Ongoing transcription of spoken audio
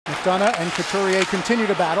McDonough and Couturier continue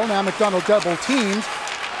to battle. Now McDonough double teamed.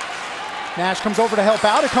 Nash comes over to help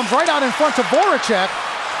out. It comes right out in front to Voracek.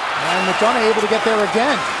 And McDonough able to get there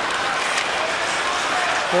again.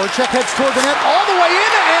 Voracek heads toward the net all the way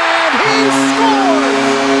in, and he scores!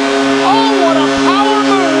 Oh, what a power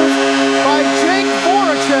move by Jakub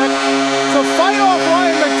Voracek to fight off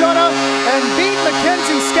Ryan McDonough and beat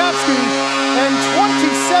Mackenzie Skapski. And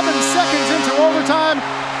 27 seconds into overtime,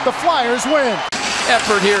 the Flyers win.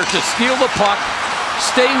 Effort here to steal the puck,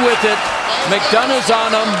 stay with it. McDonough's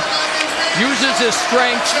on him, uses his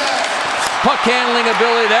strength, puck handling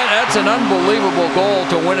ability. That's an unbelievable goal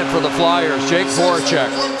to win it for the Flyers. Jakub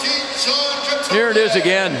Voracek. Here it is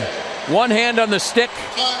again. One hand on the stick,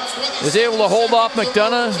 is able to hold off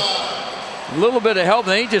McDonough. A little bit of help,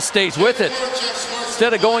 and he just stays with it.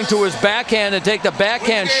 Instead of going to his backhand and take the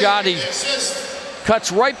backhand shot, he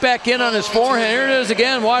cuts right back in on his forehand. Here it is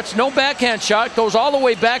again. Watch, no backhand shot. Goes all the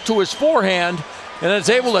way back to his forehand and is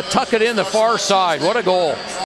able to tuck it in the far side. What a goal.